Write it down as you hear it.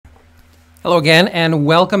Hello again and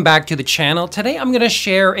welcome back to the channel. Today I'm going to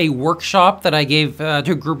share a workshop that I gave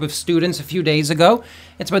to a group of students a few days ago.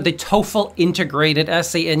 It's about the TOEFL integrated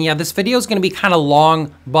essay, and yeah, this video is going to be kind of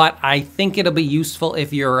long, but I think it'll be useful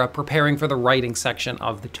if you're preparing for the writing section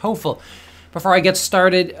of the TOEFL. Before I get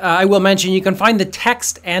started, I will mention you can find the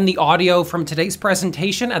text and the audio from today's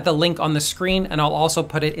presentation at the link on the screen, and I'll also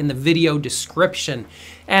put it in the video description.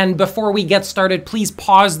 And before we get started, please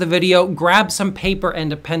pause the video, grab some paper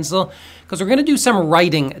and a pencil, because we're going to do some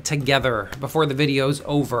writing together before the video's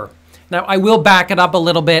over. Now, I will back it up a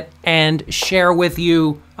little bit and share with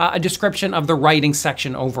you a description of the writing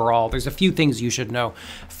section overall. There's a few things you should know.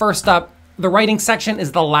 First up, the writing section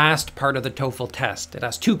is the last part of the TOEFL test. It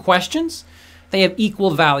has two questions. They have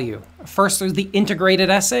equal value. First, there's the integrated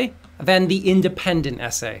essay, then the independent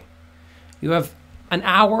essay. You have an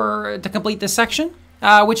hour to complete this section,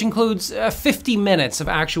 which includes 50 minutes of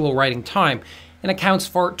actual writing time and accounts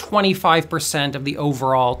for 25% of the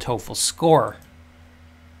overall TOEFL score.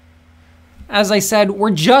 As I said, we're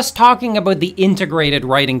just talking about the integrated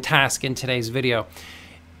writing task in today's video.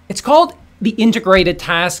 It's called the integrated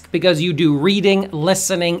task because you do reading,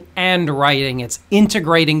 listening, and writing. It's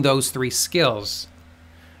integrating those three skills.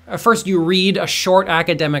 First, you read a short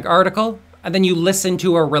academic article, and then you listen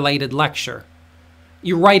to a related lecture.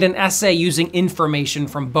 You write an essay using information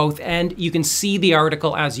from both, and you can see the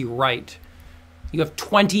article as you write. You have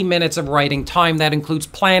 20 minutes of writing time. That includes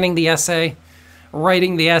planning the essay,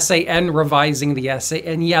 writing the essay, and revising the essay.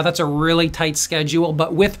 And yeah, that's a really tight schedule,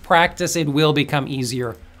 but with practice, it will become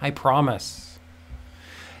easier. I promise.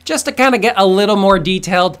 Just to kind of get a little more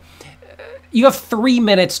detailed, you have 3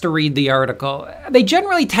 minutes to read the article. They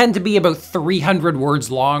generally tend to be about 300 words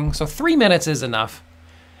long, so 3 minutes is enough.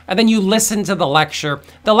 And then you listen to the lecture.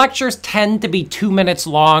 The lectures tend to be 2 minutes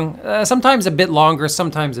long, sometimes a bit longer,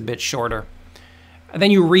 sometimes a bit shorter. And then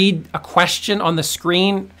you read a question on the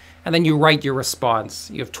screen, and then you write your response.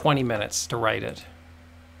 You have 20 minutes to write it.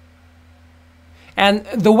 And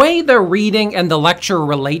the way the reading and the lecture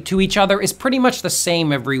relate to each other is pretty much the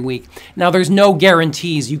same every week. Now, there's no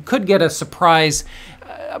guarantees. You could get a surprise,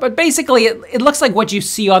 but basically it looks like what you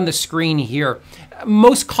see on the screen here.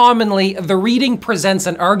 Most commonly, the reading presents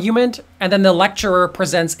an argument, and then the lecturer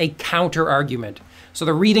presents a counter argument. So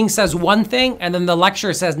the reading says one thing, and then the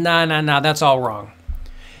lecturer says, nah, that's all wrong.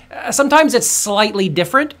 Sometimes it's slightly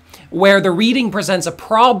different, where the reading presents a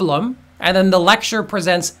problem, and then the lecture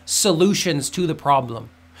presents solutions to the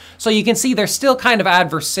problem. So you can see they're still kind of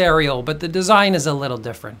adversarial, but the design is a little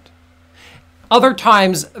different. Other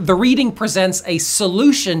times, the reading presents a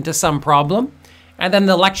solution to some problem, and then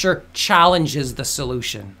the lecture challenges the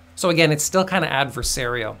solution. So again, it's still kind of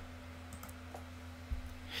adversarial.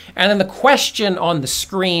 And then the question on the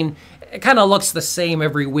screen, it kind of looks the same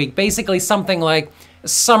every week. Basically something like,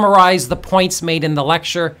 summarize the points made in the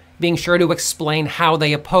lecture, being sure to explain how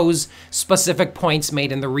they oppose specific points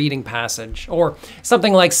made in the reading passage. Or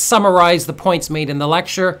something like, summarize the points made in the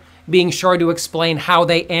lecture, being sure to explain how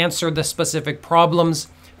they answer the specific problems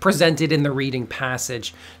presented in the reading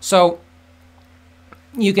passage. So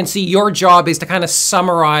you can see your job is to kind of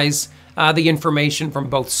summarize the information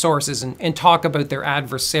from both sources and talk about their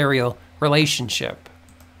adversarial relationship.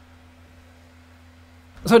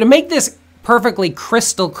 So to make this perfectly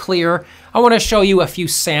crystal clear, I want to show you a few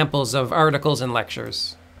samples of articles and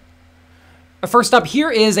lectures. First up, here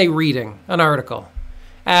is a reading, an article.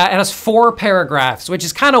 It has 4 paragraphs, which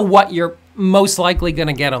is kind of what you're most likely going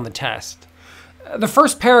to get on the test. The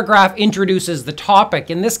first paragraph introduces the topic.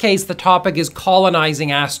 In this case, the topic is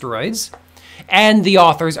colonizing asteroids, and the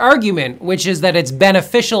author's argument, which is that it's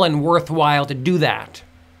beneficial and worthwhile to do that.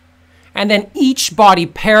 And then each body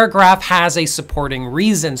paragraph has a supporting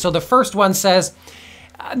reason. So the first one says,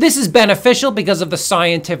 this is beneficial because of the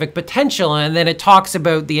scientific potential. And then it talks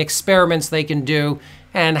about the experiments they can do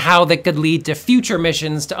and how they could lead to future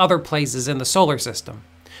missions to other places in the solar system.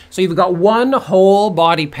 So you've got one whole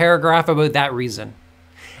body paragraph about that reason.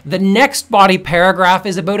 The next body paragraph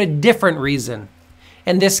is about a different reason.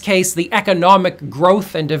 In this case, the economic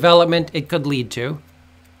growth and development it could lead to.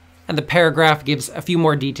 And the paragraph gives a few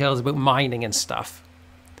more details about mining and stuff.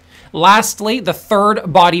 Lastly, the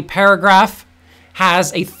third body paragraph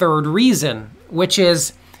has a third reason, which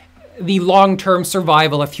is the long-term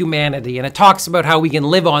survival of humanity. And it talks about how we can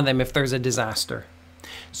live on them if there's a disaster.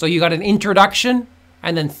 So you got an introduction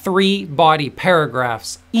and then 3 body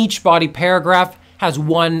paragraphs. Each body paragraph has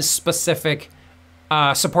one specific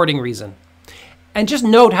supporting reason. And just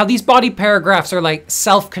note how these body paragraphs are like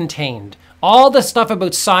self-contained. All the stuff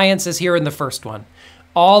about science is here in the first one.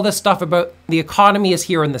 All the stuff about the economy is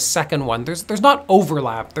here in the second one. There's not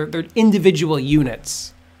overlap. They're individual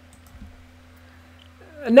units.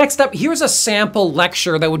 Next up, here's a sample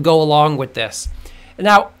lecture that would go along with this.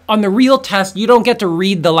 Now, on the real test, you don't get to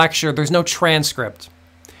read the lecture. There's no transcript.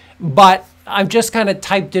 But I've just kind of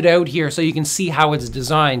typed it out here so you can see how it's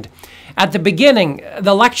designed. At the beginning,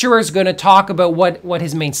 the lecturer is going to talk about what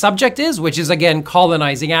his main subject is, which is, again,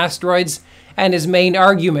 colonizing asteroids, and his main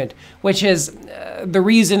argument, which is the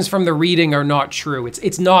reasons from the reading are not true.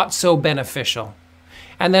 It's not so beneficial.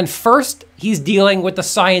 And then first, he's dealing with the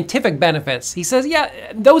scientific benefits. He says,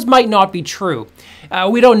 yeah, those might not be true.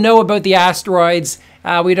 We don't know about the asteroids.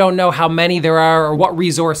 We don't know how many there are or what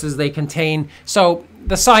resources they contain. So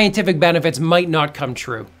the scientific benefits might not come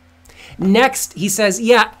true. Next, he says,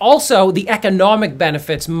 yeah, also the economic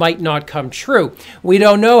benefits might not come true. We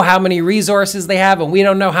don't know how many resources they have, and we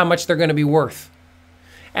don't know how much they're going to be worth.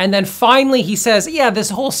 And then finally, he says, yeah, this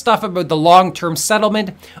whole stuff about the long-term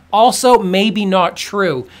settlement also maybe not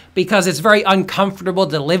true because it's very uncomfortable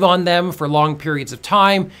to live on them for long periods of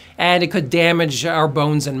time, and it could damage our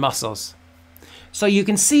bones and muscles. So you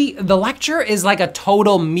can see the lecture is like a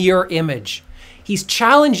total mirror image. He's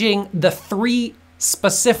challenging the three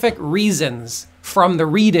specific reasons from the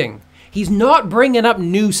reading. He's not bringing up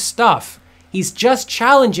new stuff. He's just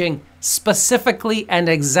challenging specifically and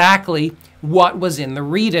exactly what was in the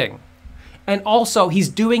reading. And also, he's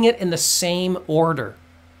doing it in the same order.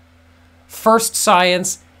 First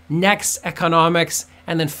science, next economics,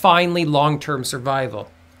 and then finally long-term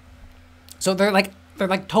survival. So they're like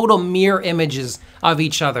total mirror images of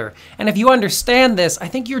each other. And if you understand this, I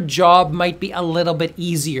think your job might be a little bit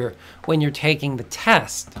easier when you're taking the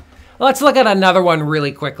test. Let's look at another one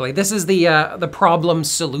really quickly. This is the problem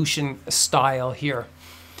solution style here.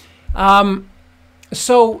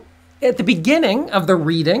 So at the beginning of the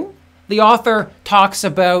reading, the author talks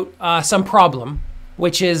about some problem,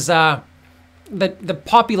 which is that the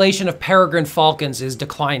population of peregrine falcons is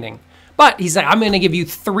declining. But he said, I'm going to give you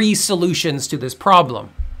 3 solutions to this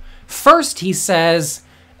problem. First, he says,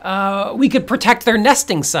 we could protect their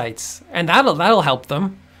nesting sites, and that'll help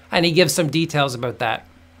them. And he gives some details about that.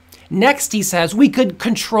 Next, he says, we could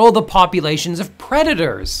control the populations of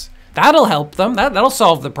predators. That'll help them. That'll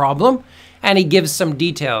solve the problem. And he gives some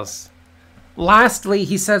details. Lastly,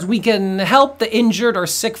 he says, we can help the injured or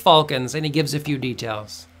sick falcons, and he gives a few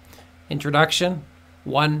details. Introduction.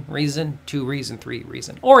 1 reason, 2 reason, 3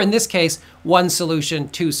 reason. Or in this case, 1 solution,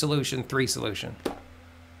 2 solution, 3 solution.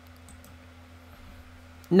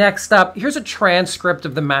 Next up, here's a transcript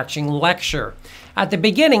of the matching lecture. At the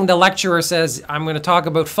beginning, the lecturer says, I'm going to talk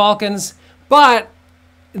about falcons, but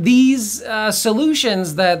these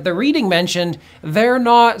solutions that the reading mentioned, they're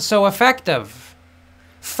not so effective.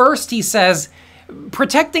 First, he says,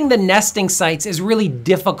 protecting the nesting sites is really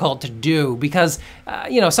difficult to do because,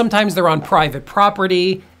 sometimes they're on private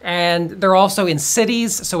property and they're also in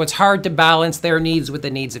cities, so it's hard to balance their needs with the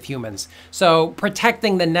needs of humans. So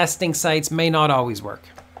protecting the nesting sites may not always work.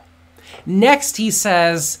 Next, he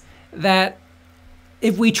says that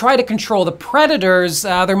if we try to control the predators,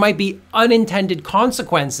 there might be unintended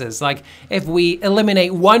consequences. Like if we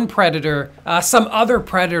eliminate one predator, some other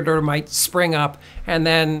predator might spring up and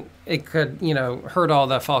then it could, hurt all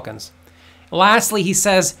the falcons. Lastly, he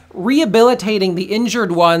says, rehabilitating the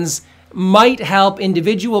injured ones might help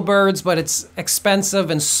individual birds, but it's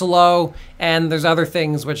expensive and slow, and there's other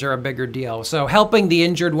things which are a bigger deal. So helping the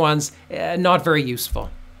injured ones, not very useful.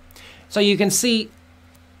 So you can see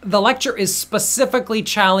the lecture is specifically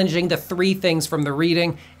challenging the 3 things from the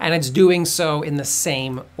reading, and it's doing so in the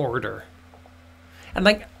same order.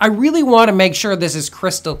 And I really want to make sure this is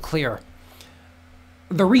crystal clear.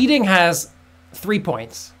 The reading has 3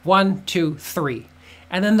 points, 1, 2, 3.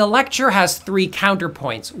 And then the lecture has 3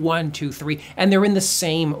 counterpoints, 1, 2, 3, and they're in the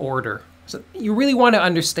same order. So you really want to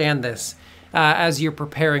understand this as you're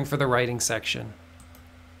preparing for the writing section.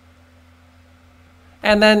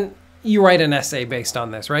 And then you write an essay based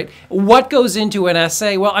on this, right? What goes into an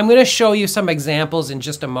essay? Well, I'm going to show you some examples in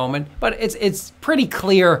just a moment, but it's pretty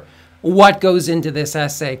clear what goes into this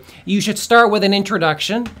essay. You should start with an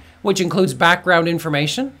introduction, which includes background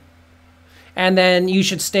information. And then you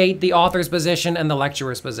should state the author's position and the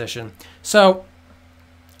lecturer's position. So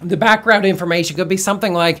the background information could be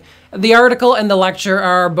something like, the article and the lecture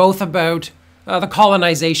are both about the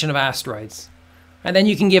colonization of asteroids. And then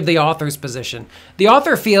you can give the author's position. The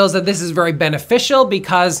author feels that this is very beneficial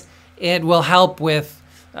because it will help with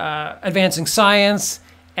advancing science,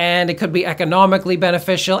 and it could be economically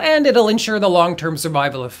beneficial, and it'll ensure the long-term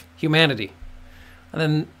survival of humanity. And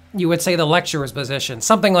then you would say the lecturer's position.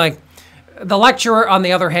 Something like, the lecturer, on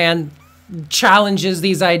the other hand, challenges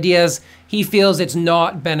these ideas. He feels it's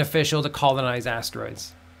not beneficial to colonize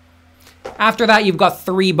asteroids. After that, you've got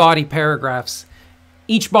 3 body paragraphs.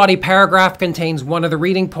 Each body paragraph contains one of the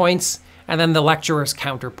reading points and then the lecturer's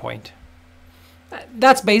counterpoint.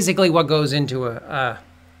 That's basically what goes into a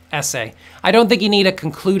essay. I don't think you need a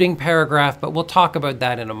concluding paragraph, but we'll talk about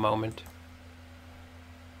that in a moment.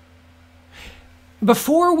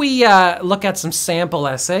 Before we look at some sample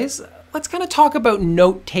essays, let's kind of talk about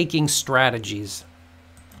note-taking strategies.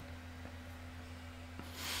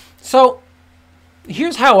 So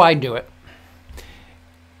here's how I do it.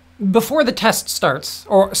 Before the test starts,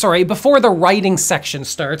 before the writing section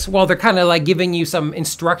starts, while they're kind of like giving you some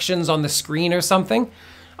instructions on the screen or something,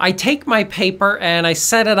 I take my paper and I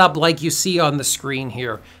set it up like you see on the screen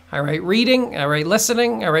here. I write reading, I write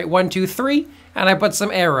listening, I write 1, 2, 3, and I put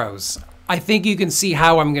some arrows. I think you can see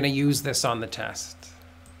how I'm going to use this on the test.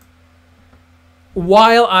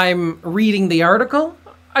 While I'm reading the article,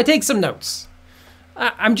 I take some notes.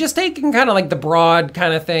 I'm just taking kind of like the broad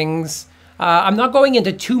kind of things. I'm not going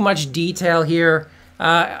into too much detail here.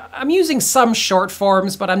 I'm using some short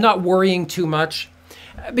forms, but I'm not worrying too much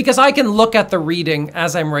because I can look at the reading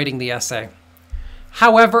as I'm writing the essay.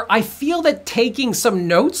 However, I feel that taking some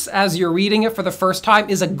notes as you're reading it for the first time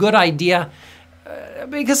is a good idea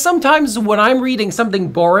because sometimes when I'm reading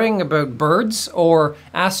something boring about birds or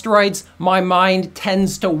asteroids, my mind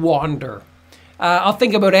tends to wander. I'll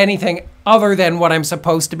think about anything other than what I'm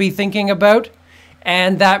supposed to be thinking about,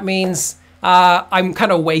 and that means I'm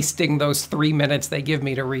kind of wasting those 3 minutes they give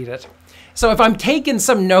me to read it. So if I'm taking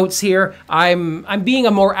some notes here, I'm being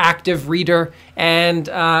a more active reader, and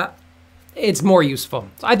it's more useful.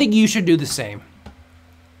 So I think you should do the same.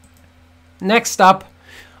 Next up,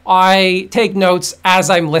 I take notes as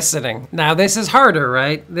I'm listening. Now this is harder,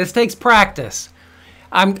 right? This takes practice.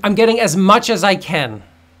 I'm getting as much as I can.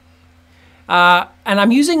 And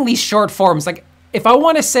I'm using these short forms. Like if I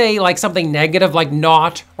want to say like something negative like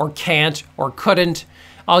not or can't or couldn't,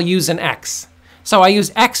 I'll use an X. So I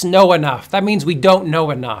use X know enough. That means we don't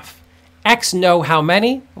know enough. X know how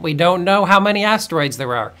many. We don't know how many asteroids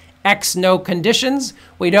there are. X know conditions.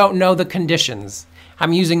 We don't know the conditions.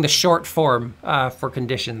 I'm using the short form for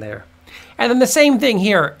condition there. And then the same thing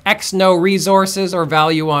here. X know resources or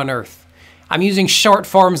value on Earth. I'm using short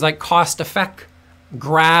forms like cost effect,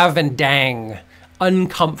 grav and dang,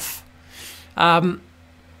 uncomf. I'm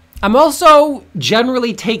also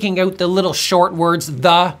generally taking out the little short words,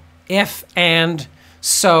 the, if, and,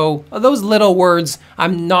 so. Those little words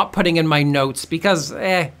I'm not putting in my notes because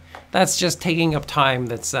that's just taking up time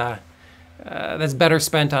that's better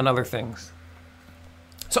spent on other things.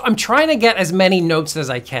 So I'm trying to get as many notes as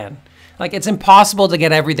I can. Like it's impossible to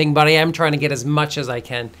get everything, but I am trying to get as much as I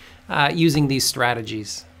can using these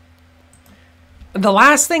strategies. The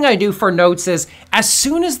last thing I do for notes is, as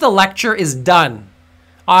soon as the lecture is done,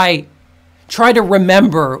 I try to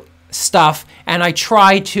remember stuff and I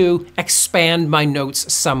try to expand my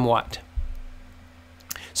notes somewhat.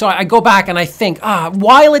 So I go back and I think,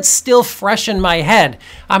 while it's still fresh in my head,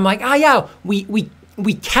 I'm like, yeah,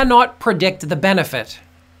 we cannot predict the benefit.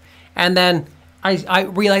 And then I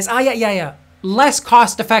realize, yeah, less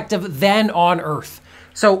cost effective than on Earth.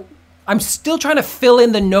 So I'm still trying to fill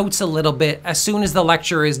in the notes a little bit as soon as the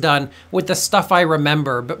lecture is done with the stuff I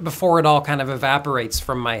remember, but before it all kind of evaporates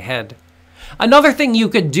from my head. Another thing you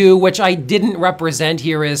could do, which I didn't represent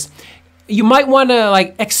here, is you might want to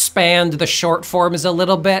like expand the short forms a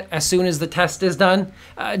little bit as soon as the test is done,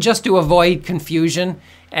 just to avoid confusion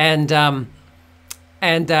and to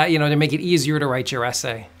make it easier to write your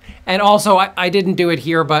essay. And also, I didn't do it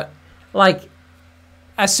here, but like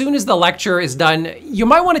as soon as the lecture is done, you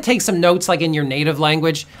might want to take some notes like in your native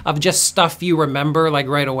language of just stuff you remember like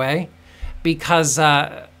right away, because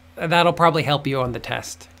that'll probably help you on the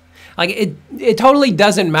test. Like it totally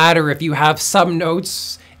doesn't matter if you have some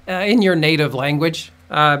notes in your native language.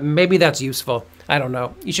 Maybe that's useful. I don't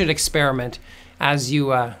know. You should experiment as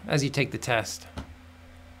you take the test,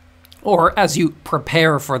 or as you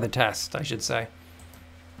prepare for the test, I should say.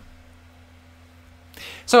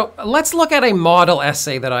 So let's look at a model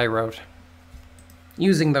essay that I wrote,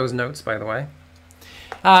 using those notes, by the way.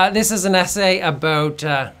 This is an essay about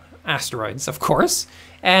asteroids, of course.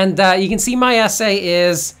 And you can see my essay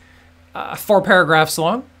is 4 paragraphs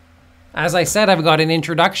long. As I said, I've got an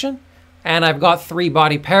introduction, and I've got 3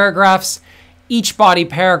 body paragraphs. Each body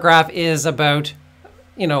paragraph is about,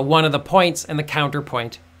 one of the points and the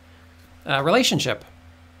counterpoint relationship.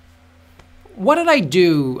 What did I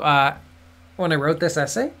do when I wrote this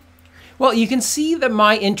essay? Well, you can see that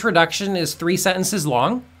my introduction is 3 sentences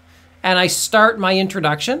long, and I start my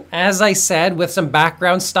introduction, as I said, with some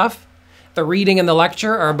background stuff. The reading and the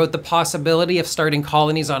lecture are about the possibility of starting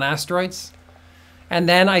colonies on asteroids. And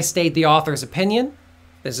then I state the author's opinion.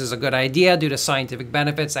 This is a good idea due to scientific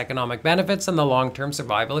benefits, economic benefits, and the long-term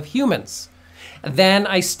survival of humans. Then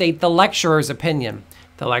I state the lecturer's opinion.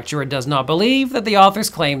 The lecturer does not believe that the author's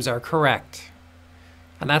claims are correct.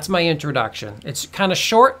 And that's my introduction. It's kind of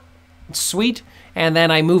short, sweet, and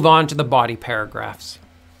then I move on to the body paragraphs.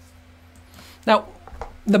 Now,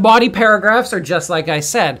 the body paragraphs are just like I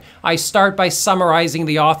said. I start by summarizing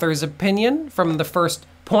the author's opinion from the first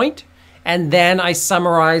point, and then I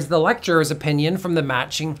summarize the lecturer's opinion from the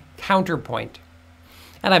matching counterpoint.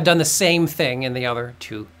 And I've done the same thing in the other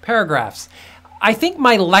two paragraphs. I think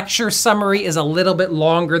my lecture summary is a little bit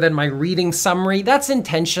longer than my reading summary. That's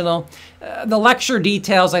intentional. The lecture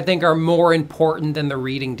details, I think, are more important than the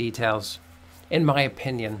reading details, in my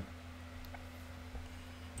opinion.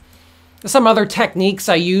 Some other techniques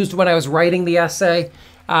I used when I was writing the essay.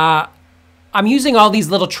 I'm using all these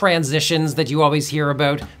little transitions that you always hear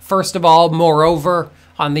about. First of all, moreover.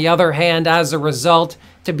 On the other hand, as a result,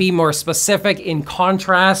 to be more specific, in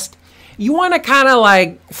contrast. You want to kind of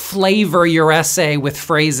like flavor your essay with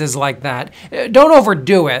phrases like that. Don't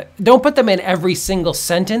overdo it. Don't put them in every single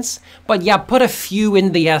sentence, but yeah, put a few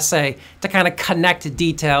in the essay to kind of connect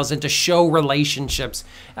details and to show relationships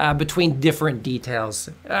between different details.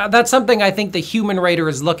 That's something I think the human writer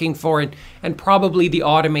is looking for, and probably the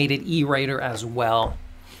automated e-writer as well.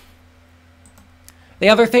 The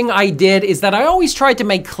other thing I did is that I always tried to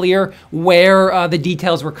make clear where the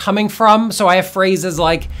details were coming from. So I have phrases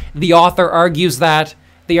like, the author argues that,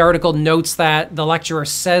 the article notes that, the lecturer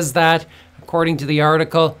says that, according to the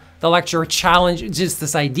article, the lecturer challenges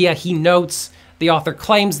this idea, he notes, the author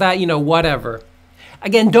claims that, whatever.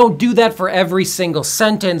 Again, don't do that for every single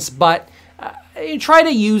sentence, but try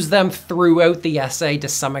to use them throughout the essay to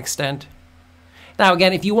some extent. Now,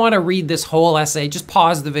 again, if you want to read this whole essay, just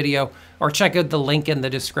pause the video or check out the link in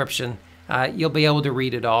the description. You'll be able to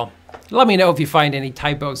read it all. Let me know if you find any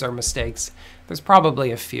typos or mistakes. There's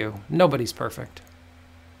probably a few. Nobody's perfect.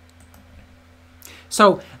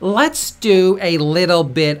 So let's do a little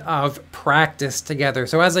bit of practice together.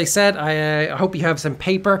 So as I said, I hope you have some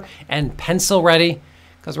paper and pencil ready,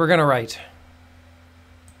 because we're going to write.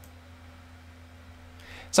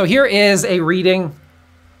 So here is a reading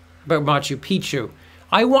about Machu Picchu.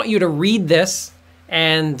 I want you to read this,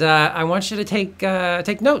 and I want you to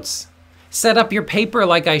take notes. Set up your paper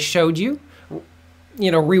like I showed you.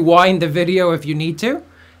 Rewind the video if you need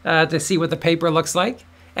to see what the paper looks like,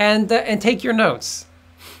 and take your notes.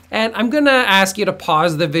 And I'm gonna ask you to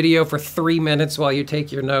pause the video for 3 minutes while you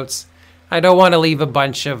take your notes. I don't want to leave a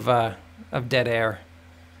bunch of dead air.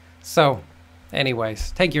 So,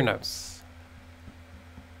 anyways, take your notes.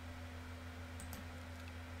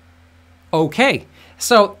 Okay,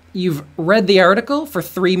 so you've read the article for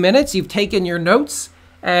 3 minutes, you've taken your notes,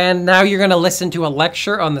 and now you're going to listen to a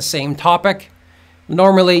lecture on the same topic.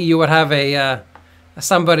 Normally you would have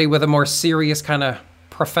somebody with a more serious kind of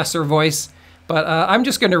professor voice, but I'm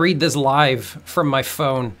just going to read this live from my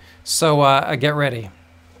phone, so get ready.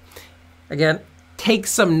 Again, take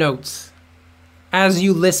some notes as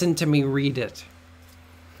you listen to me read it.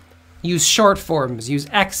 Use short forms, use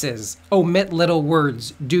X's, omit little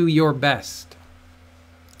words, do your best.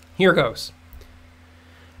 Here goes.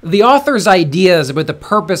 The author's ideas about the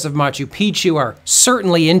purpose of Machu Picchu are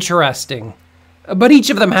certainly interesting, but each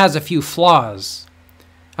of them has a few flaws.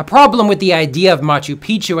 A problem with the idea of Machu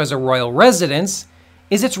Picchu as a royal residence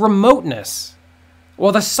is its remoteness.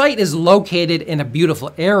 While the site is located in a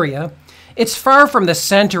beautiful area, it's far from the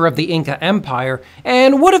center of the Inca Empire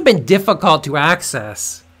and would have been difficult to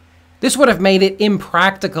access. This would have made it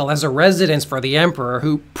impractical as a residence for the emperor,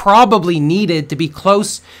 who probably needed to be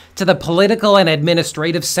close to the political and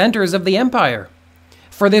administrative centers of the empire.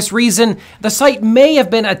 For this reason, the site may have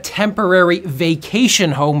been a temporary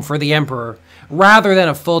vacation home for the emperor, rather than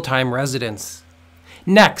a full-time residence.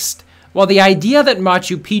 Next, while the idea that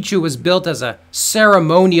Machu Picchu was built as a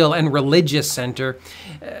ceremonial and religious center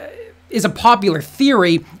is a popular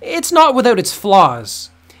theory, it's not without its flaws.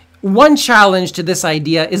 One challenge to this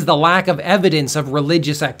idea is the lack of evidence of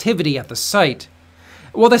religious activity at the site.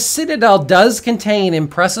 While the citadel does contain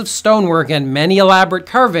impressive stonework and many elaborate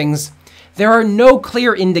carvings, there are no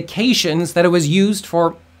clear indications that it was used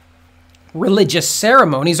for religious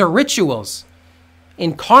ceremonies or rituals.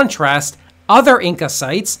 In contrast, other Inca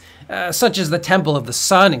sites, such as the Temple of the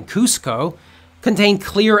Sun in Cusco, contain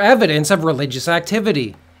clear evidence of religious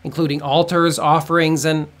activity, including altars, offerings,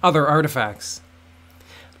 and other artifacts.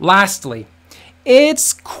 Lastly,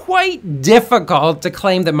 it's quite difficult to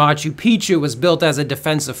claim that Machu Picchu was built as a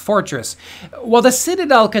defensive fortress. While the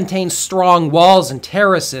citadel contains strong walls and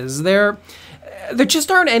terraces, there just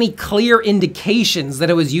aren't any clear indications that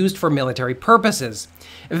it was used for military purposes.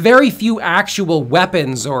 very few actual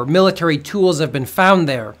weapons or military tools have been found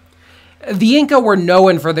there. The Inca were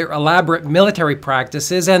known for their elaborate military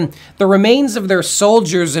practices, and the remains of their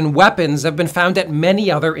soldiers and weapons have been found at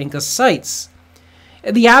many other Inca sites.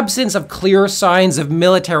 The absence of clear signs of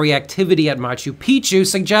military activity at Machu Picchu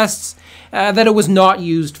suggests that it was not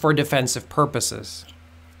used for defensive purposes.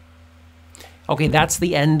 Okay, that's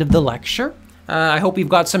the end of the lecture. I hope you've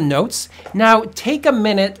got some notes. Now, take a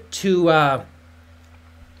minute to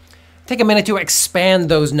expand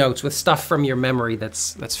those notes with stuff from your memory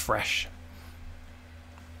that's fresh.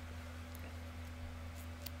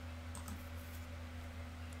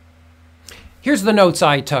 Here's the notes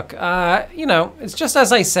I took. It's just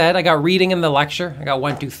as I said. I got reading in the lecture. I got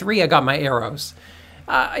 1, 2, 3. I got my arrows.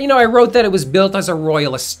 I wrote that it was built as a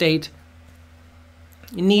royal estate.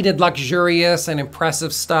 It needed luxurious and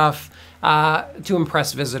impressive stuff to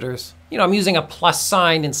impress visitors. I'm using a plus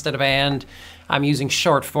sign instead of and. I'm using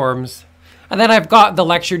short forms. And then I've got the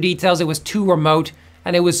lecture details. It was too remote,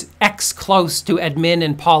 and it was X close to admin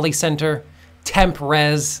and poly center, temp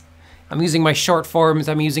res. I'm using my short forms.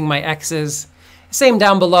 I'm using my X's. Same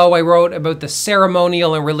down below, I wrote about the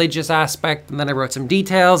ceremonial and religious aspect, and then I wrote some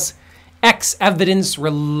details. X,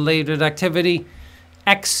 evidence-related activity.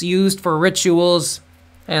 X, used for rituals.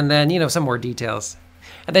 And then, some more details.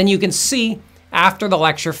 And then you can see, after the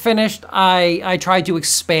lecture finished, I tried to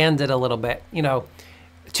expand it a little bit.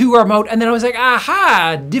 Too remote. And then I was like,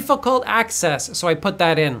 aha, difficult access. So I put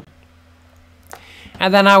that in.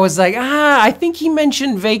 And then I was like, I think he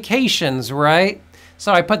mentioned vacations, right?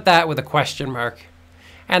 So I put that with a question mark.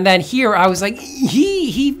 And then here I was like,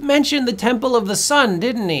 he mentioned the Temple of the Sun,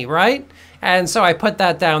 didn't he, right? And so I put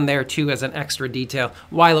that down there too as an extra detail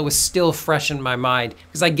while it was still fresh in my mind.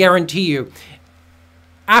 Because I guarantee you,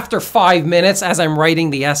 after 5 minutes as I'm writing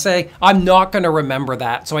the essay, I'm not going to remember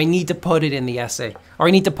that. So I need to put it in the essay, or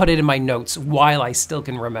I need to put it in my notes while I still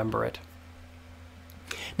can remember it.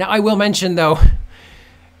 Now I will mention though,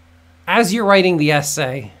 as you're writing the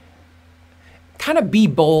essay, kind of be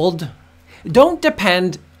bold. Don't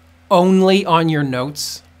depend only on your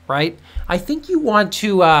notes, right? I think you want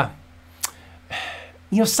to,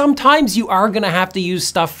 sometimes you are going to have to use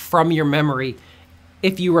stuff from your memory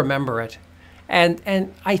if you remember it.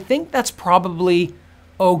 And I think that's probably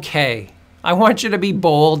okay. I want you to be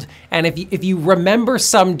bold. And if you remember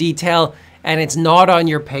some detail and it's not on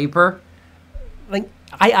your paper,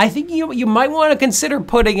 I think you might want to consider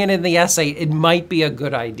putting it in the essay. It might be a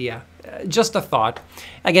good idea. Just a thought.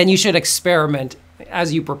 Again, you should experiment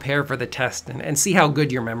as you prepare for the test and see how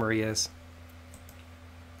good your memory is.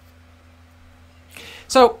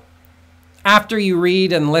 So after you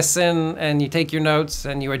read and listen and you take your notes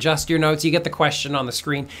and you adjust your notes, you get the question on the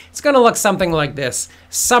screen. It's going to look something like this.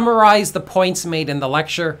 Summarize the points made in the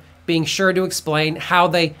lecture, being sure to explain how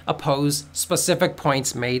they oppose specific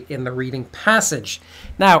points made in the reading passage.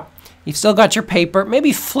 Now, you've still got your paper.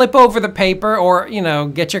 Maybe flip over the paper or,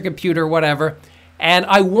 get your computer, whatever. And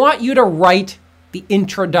I want you to write the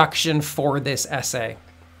introduction for this essay.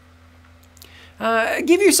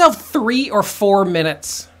 Give yourself 3 or 4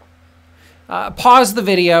 minutes. Pause the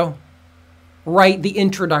video. Write the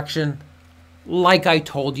introduction like I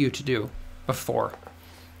told you to do before.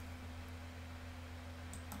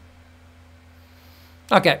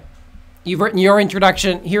 Okay, you've written your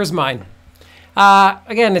introduction. Here's mine.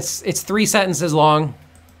 Again, it's 3 sentences long.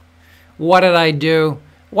 What did I do?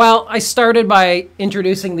 Well, I started by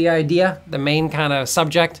introducing the idea, the main kind of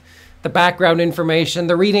subject, the background information.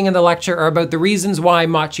 The reading and the lecture are about the reasons why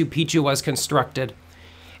Machu Picchu was constructed.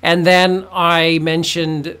 And then I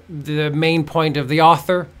mentioned the main point of the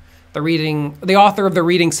author. The author of the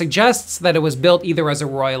reading suggests that it was built either as a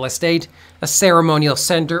royal estate, a ceremonial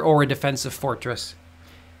center, or a defensive fortress.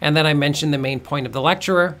 And then I mentioned the main point of the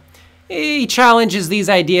lecturer. He challenges these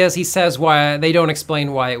ideas. He says why they don't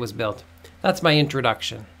explain why it was built. That's my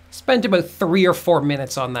introduction. Spent about 3 or 4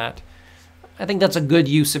 minutes on that. I think that's a good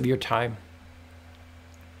use of your time.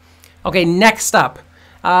 Okay, next up.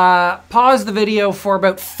 Pause the video for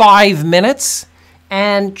about 5 minutes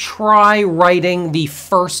and try writing the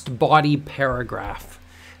first body paragraph.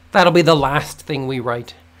 That'll be the last thing we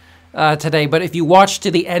write today. But if you watch to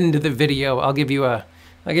the end of the video, I'll give you a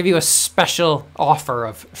special offer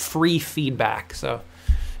of free feedback. So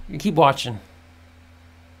you keep watching.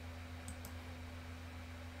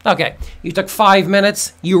 Okay, you took 5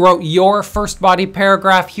 minutes. You wrote your first body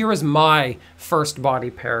paragraph. Here is my first body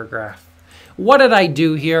paragraph. What did I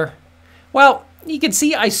do here? Well, you can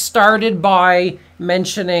see I started by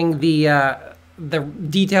mentioning the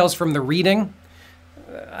details from the reading.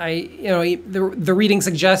 The reading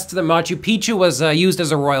suggests that Machu Picchu was used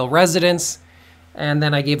as a royal residence. And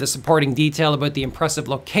then I gave the supporting detail about the impressive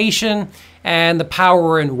location and the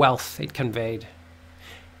power and wealth it conveyed.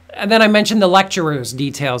 And then I mentioned the lecturer's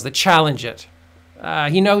details that challenge it.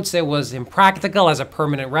 He notes it was impractical as a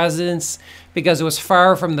permanent residence because it was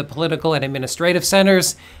far from the political and administrative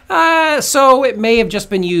centers, so it may have just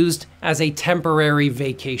been used as a temporary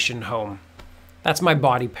vacation home. That's my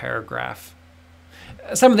body paragraph.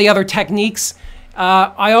 Some of the other techniques,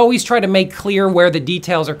 I always try to make clear where the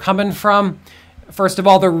details are coming from. First of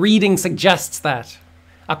all, the reading suggests that.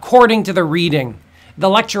 According to the reading, the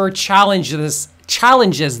lecturer challenges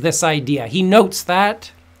this idea. He notes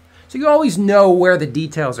that. So you always know where the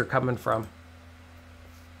details are coming from.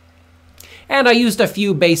 And I used a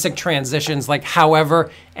few basic transitions like however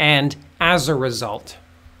and as a result.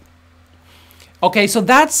 Okay, so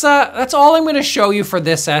that's all I'm going to show you for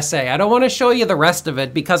this essay. I don't want to show you the rest of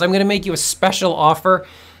it because I'm going to make you a special offer,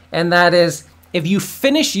 and that is if you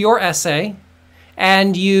finish your essay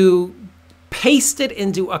and you paste it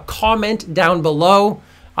into a comment down below,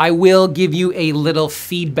 I will give you a little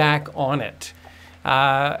feedback on it.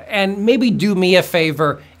 And maybe do me a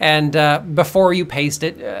favor and before you paste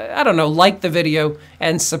it, I don't know, like the video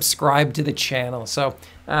and subscribe to the channel. So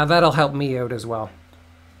that'll help me out as well.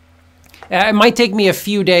 It might take me a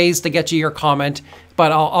few days to get you your comment,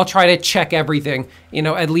 but I'll try to check everything, you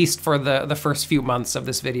know, at least for the first few months of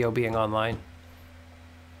this video being online.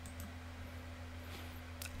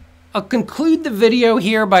 I'll conclude the video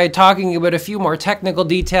here by talking about a few more technical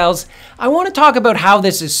details. I want to talk about how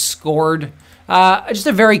this is scored. Just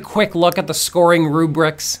a very quick look at the scoring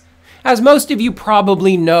rubrics. As most of you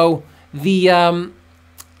probably know, the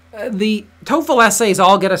TOEFL essays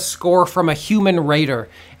all get a score from a human rater,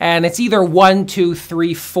 and it's either 1, 2,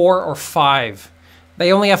 3, 4, or 5.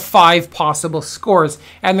 They only have 5 possible scores,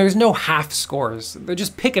 and there's no half scores. They're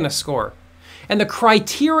just picking a score. And the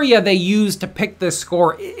criteria they use to pick this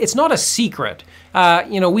score, it's not a secret.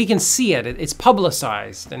 You know, we can see it. It's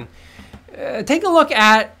publicized. And take a look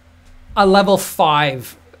at a level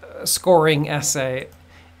 5 scoring essay.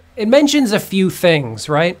 It mentions a few things,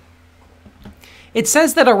 right? It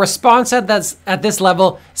says that a response at this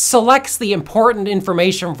level selects the important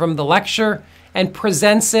information from the lecture and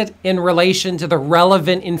presents it in relation to the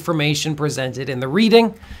relevant information presented in the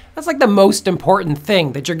reading. That's like the most important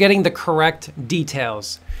thing, that you're getting the correct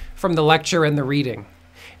details from the lecture and the reading.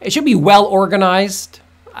 It should be well organized.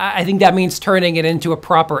 I think that means turning it into a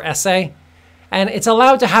proper essay. And it's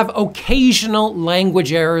allowed to have occasional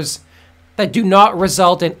language errors that do not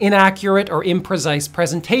result in inaccurate or imprecise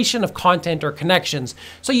presentation of content or connections.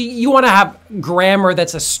 So you want to have grammar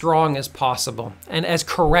that's as strong as possible and as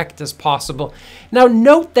correct as possible. Now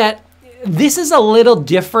note that this is a little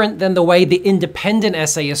different than the way the independent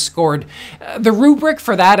essay is scored. The rubric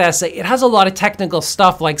for that essay, it has a lot of technical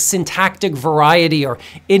stuff like syntactic variety or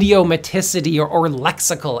idiomaticity or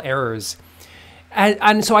lexical errors.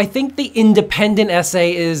 And so I think the independent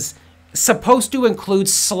essay is supposed to include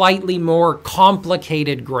slightly more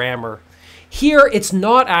complicated grammar. Here, it's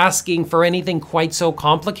not asking for anything quite so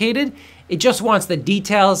complicated. It just wants the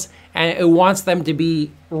details and it wants them to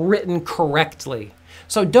be written correctly.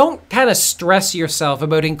 So don't kind of stress yourself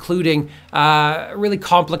about including really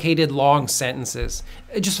complicated long sentences.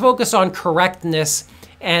 Just focus on correctness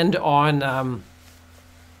and on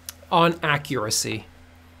accuracy.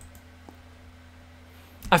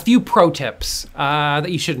 A few pro tips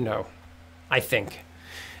that you should know, I think.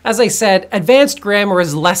 As I said, advanced grammar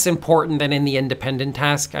is less important than in the independent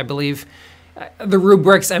task, I believe. The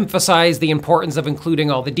rubrics emphasize the importance of including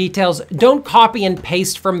all the details. Don't copy and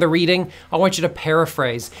paste from the reading. I want you to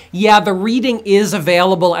paraphrase. Yeah, the reading is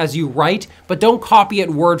available as you write, but don't copy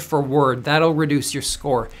it word for word. That'll reduce your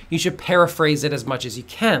score. You should paraphrase it as much as you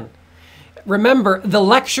can. Remember, the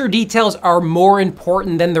lecture details are more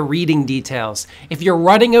important than the reading details. If you're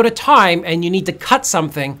running out of time and you need to cut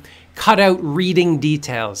something, cut out reading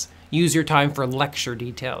details. Use your time for lecture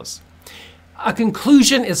details. A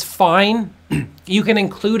conclusion is fine. You can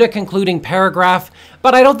include a concluding paragraph,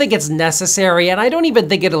 but I don't think it's necessary, and I don't even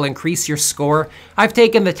think it'll increase your score. I've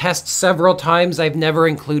taken the test several times. I've never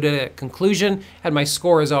included a conclusion, and my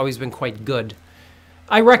score has always been quite good.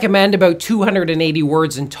 I recommend about 280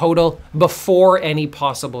 words in total before any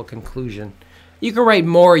possible conclusion. You can write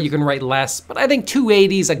more, you can write less, but I think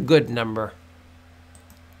 280 is a good number.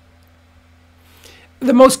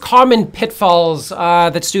 The most common pitfalls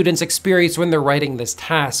that students experience when they're writing this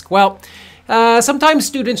task. Well, sometimes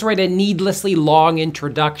students write a needlessly long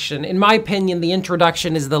introduction. In my opinion, the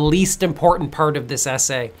introduction is the least important part of this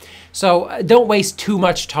essay. So don't waste too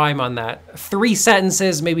much time on that. 3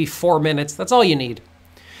 sentences, maybe 4 minutes, that's all you need.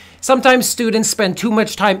 Sometimes students spend too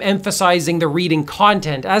much time emphasizing the reading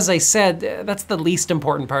content. As I said, that's the least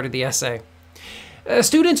important part of the essay.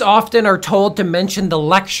 Students often are told to mention the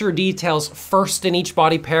lecture details first in each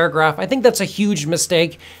body paragraph. I think that's a huge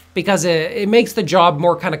mistake because it makes the job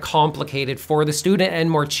more kind of complicated for the student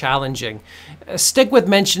and more challenging. Stick with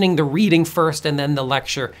mentioning the reading first and then the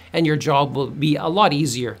lecture, and your job will be a lot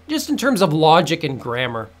easier, just in terms of logic and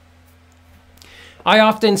grammar. I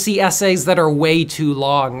often see essays that are way too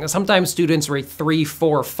long. Sometimes students write 300,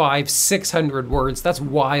 400, 500, 600 words. That's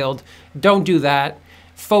wild. Don't do that.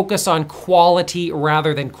 Focus on quality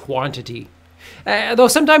rather than quantity. Though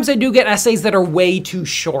sometimes I do get essays that are way too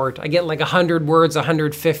short. I get like 100 words,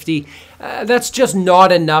 150. That's just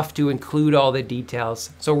not enough to include all the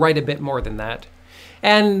details. So write a bit more than that.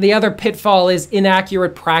 And the other pitfall is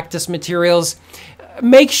inaccurate practice materials.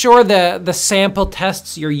 Make sure the sample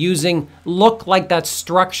tests you're using look like that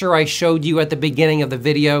structure I showed you at the beginning of the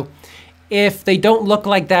video. If they don't look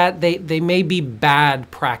like that, they may be bad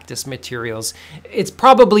practice materials. It's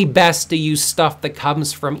probably best to use stuff that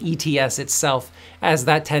comes from ETS itself, as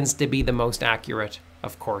that tends to be the most accurate,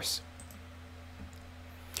 of course.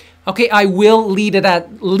 Okay, I will leave it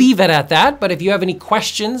at that, but if you have any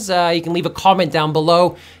questions, you can leave a comment down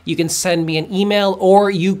below. You can send me an email, or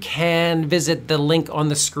you can visit the link on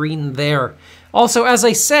the screen there. Also, as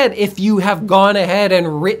I said, if you have gone ahead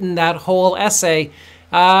and written that whole essay,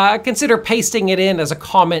 consider pasting it in as a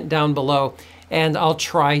comment down below, and I'll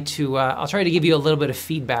try to give you a little bit of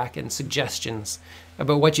feedback and suggestions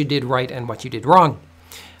about what you did right and what you did wrong.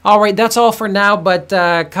 All right, that's all for now, but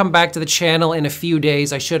come back to the channel in a few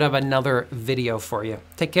days. I should have another video for you.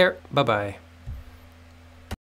 Take care. Bye-bye.